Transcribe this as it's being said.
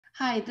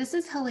Hi, this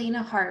is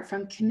Helena Hart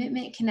from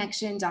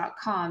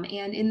commitmentconnection.com.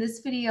 And in this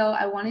video,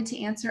 I wanted to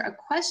answer a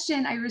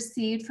question I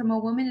received from a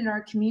woman in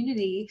our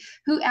community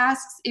who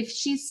asks if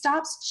she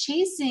stops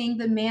chasing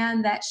the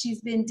man that she's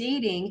been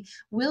dating,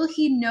 will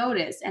he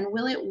notice and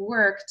will it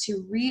work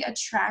to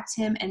re-attract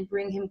him and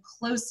bring him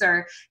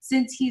closer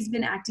since he's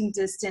been acting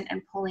distant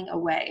and pulling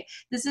away?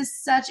 This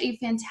is such a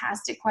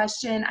fantastic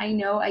question. I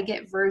know I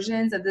get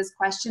versions of this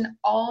question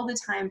all the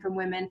time from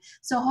women,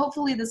 so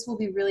hopefully this will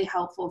be really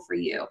helpful for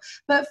you.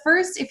 But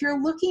first, if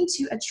you're looking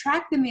to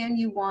attract the man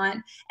you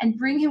want and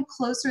bring him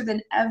closer than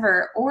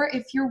ever, or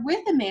if you're with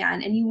a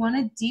man and you want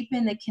to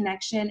deepen the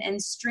connection and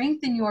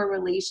strengthen your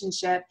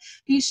relationship,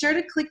 be sure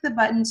to click the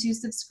button to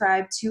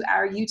subscribe to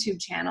our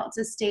YouTube channel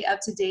to stay up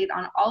to date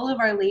on all of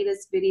our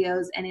latest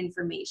videos and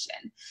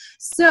information.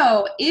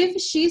 So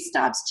if she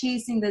stops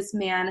chasing this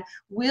man,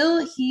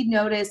 will he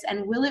notice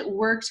and will it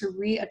work to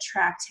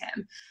re-attract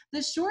him?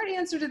 The short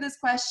answer to this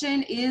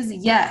question is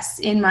yes,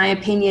 in my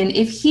opinion.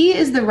 If he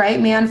is the right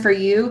man for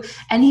you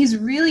and he's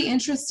really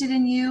interested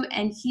in you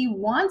and he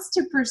wants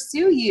to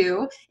pursue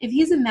you, if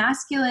he's a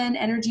masculine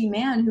energy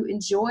man who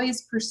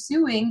enjoys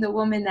pursuing the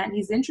woman that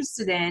he's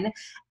interested in,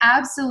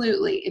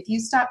 absolutely. If you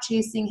stop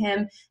chasing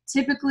him,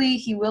 typically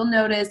he will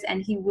notice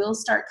and he will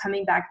start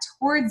coming back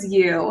towards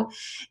you,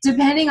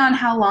 depending on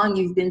how long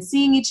you've been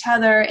seeing each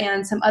other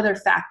and some other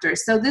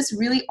factors. So this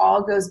really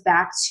all goes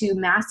back to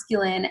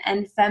masculine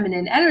and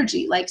feminine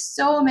energy, like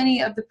so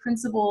many of the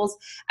principles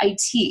I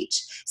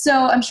teach.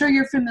 So I'm sure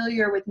you're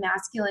familiar with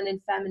masculine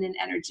and feminine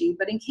energy,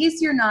 but in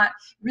case you're not,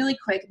 really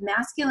quick,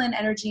 masculine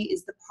energy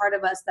is the part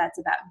of us that's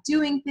about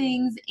doing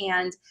things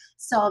and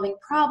solving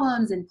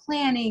problems and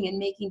planning and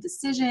making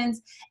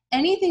decisions.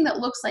 Anything that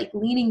looks like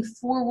leaning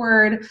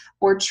forward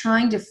or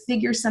trying to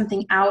figure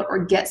something out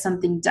or get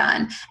something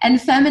done.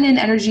 And feminine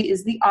energy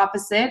is the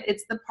opposite.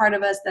 It's the part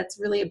of us that's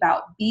really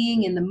about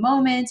being in the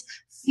moment,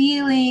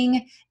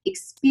 feeling,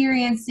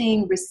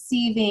 experiencing,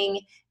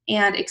 receiving,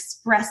 and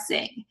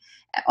expressing.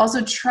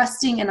 Also,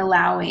 trusting and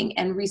allowing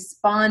and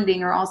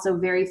responding are also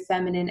very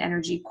feminine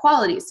energy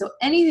qualities. So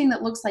anything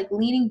that looks like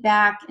leaning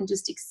back and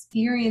just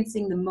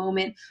experiencing the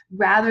moment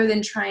rather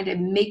than trying to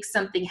make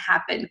something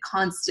happen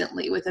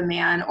constantly with a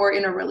man or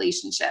in a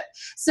relationship.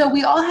 So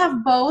we all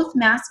have both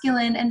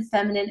masculine and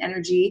feminine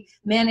energy.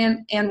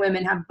 Men and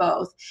women have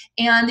both.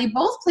 And they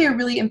both play a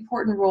really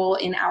important role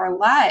in our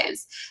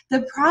lives.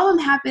 The problem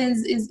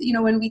happens is,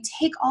 when we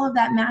take all of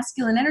that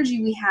masculine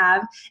energy we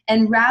have,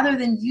 and rather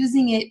than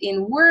using it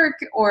in work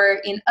or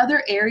in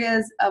other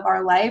areas of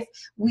our life,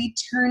 we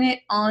turn it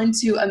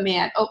onto a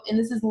man. Oh, and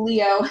this is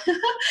Leo.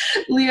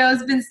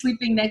 Leo's been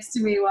sleeping next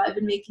to me while I've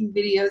been making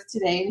videos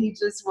today, and he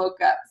just woke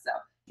up, so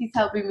he's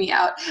helping me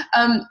out.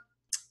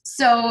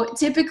 So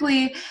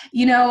typically,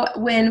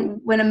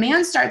 when a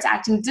man starts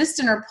acting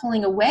distant or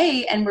pulling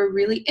away and we're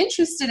really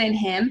interested in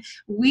him,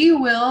 we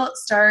will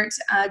start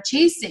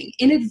chasing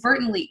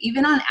inadvertently,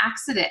 even on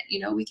accident.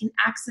 We can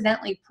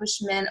accidentally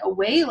push men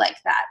away like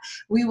that.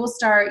 We will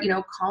start,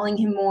 calling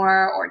him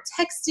more or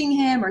texting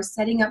him or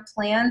setting up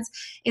plans.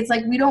 It's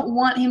like we don't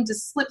want him to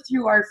slip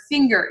through our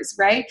fingers,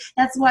 right?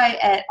 That's why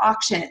at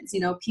auctions,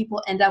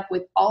 people end up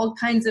with all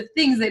kinds of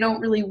things they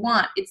don't really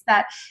want. It's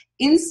that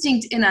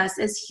instinct in us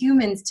as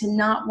humans to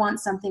not want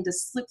something to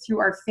slip through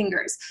our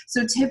fingers.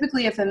 So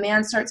typically if a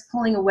man starts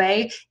pulling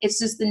away, it's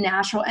just the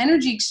natural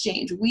energy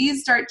exchange. We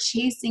start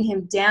chasing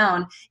him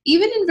down,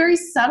 even in very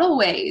subtle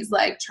ways,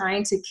 like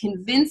trying to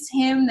convince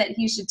him that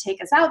he should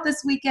take us out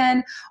this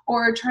weekend,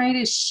 or trying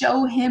to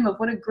show him of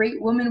what a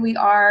great woman we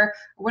are,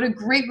 or what a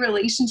great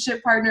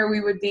relationship partner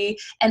we would be.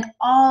 And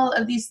all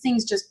of these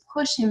things just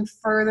push him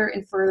further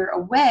and further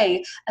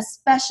away,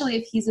 especially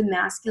if he's a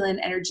masculine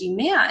energy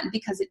man,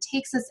 because it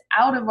takes us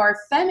out of our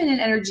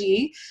feminine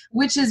energy,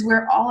 which is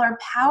where all our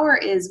power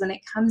is when it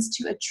comes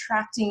to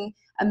attracting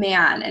a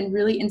man and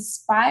really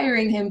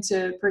inspiring him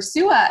to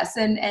pursue us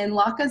and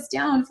lock us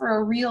down for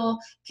a real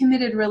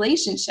committed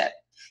relationship.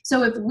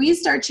 So if we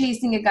start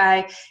chasing a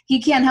guy,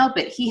 he can't help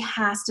it. He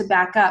has to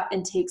back up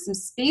and take some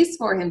space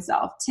for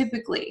himself,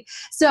 typically.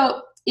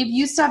 So if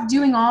you stop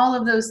doing all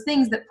of those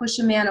things that push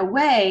a man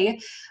away,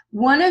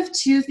 one of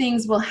two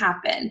things will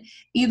happen.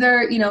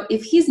 Either,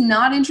 if he's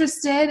not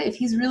interested, if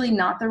he's really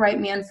not the right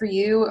man for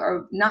you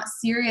or not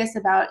serious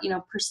about,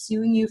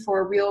 pursuing you for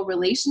a real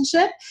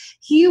relationship,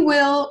 he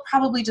will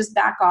probably just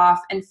back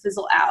off and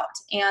fizzle out.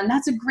 And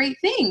that's a great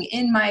thing,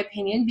 in my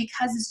opinion,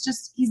 because it's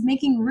just, he's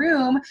making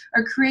room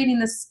or creating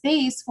the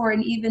space for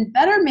an even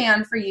better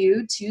man for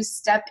you to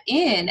step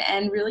in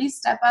and really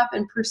step up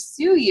and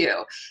pursue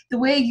you the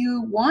way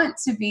you want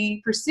to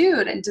be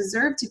pursued and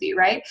deserve to be,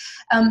 right?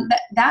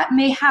 That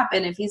may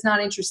happen if he's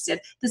not interested.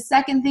 The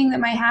second thing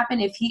that might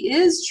happen, if he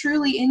is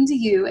truly into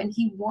you and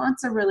he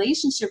wants a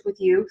relationship with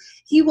you,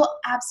 he will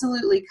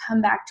absolutely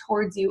come back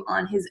towards you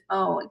on his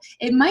own.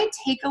 It might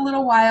take a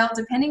little while,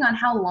 depending on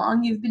how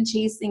long you've been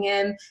chasing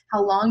him,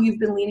 how long you've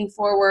been leaning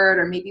forward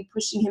or maybe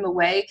pushing him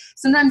away.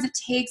 Sometimes it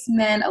takes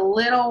men a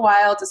little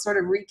while to sort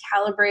of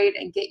recalibrate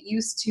and get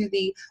used to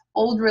the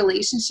old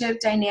relationship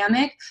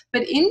dynamic.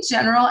 But in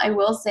general, I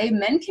will say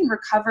men can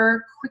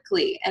recover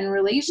quickly and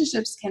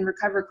relationships can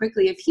recover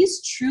quickly. If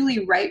he's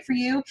truly right for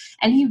you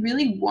and he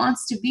really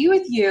wants to be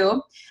with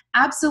you,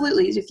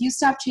 absolutely. If you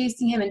stop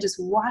chasing him and just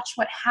watch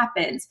what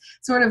happens,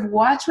 sort of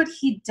watch what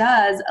he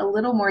does a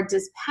little more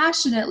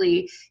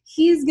dispassionately,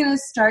 he's going to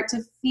start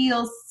to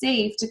feel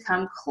safe to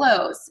come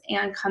close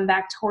and come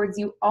back towards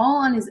you all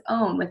on his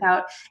own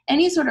without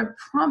any sort of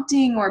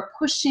prompting or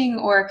pushing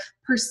or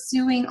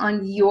pursuing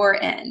on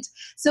your end.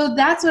 So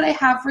that's what I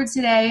have for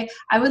today.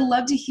 I would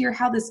love to hear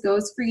how this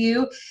goes for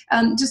you.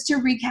 Just to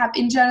recap,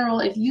 in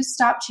general, if you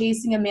stop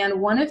chasing a man,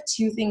 one of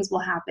two things will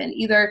happen.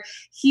 Either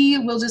he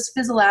will just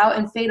fizzle out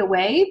and fade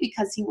away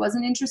because he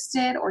wasn't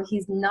interested, or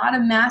he's not a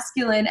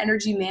masculine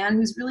energy man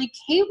who's really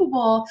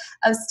capable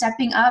of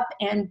stepping up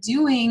and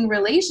doing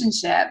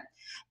relationship.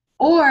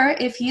 Or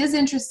if he is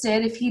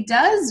interested, if he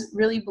does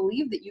really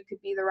believe that you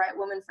could be the right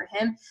woman for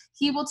him,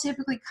 he will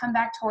typically come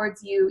back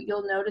towards you.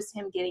 You'll notice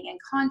him getting in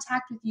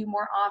contact with you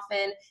more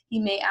often. He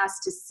may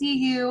ask to see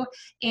you,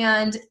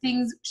 and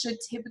things should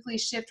typically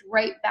shift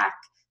right back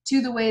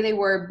to the way they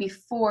were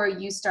before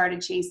you started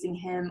chasing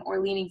him or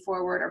leaning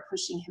forward or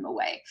pushing him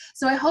away.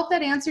 So I hope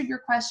that answered your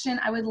question.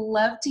 I would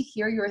love to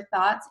hear your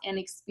thoughts and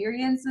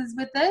experiences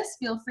with this.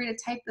 Feel free to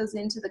type those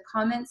into the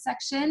comments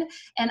section,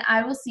 and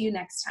I will see you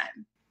next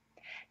time.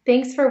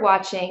 Thanks for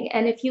watching,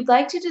 and if you'd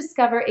like to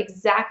discover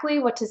exactly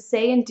what to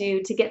say and do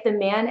to get the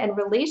man and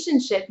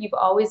relationship you've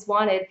always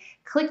wanted,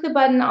 click the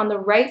button on the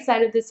right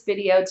side of this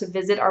video to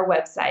visit our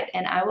website,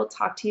 and I will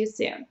talk to you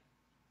soon.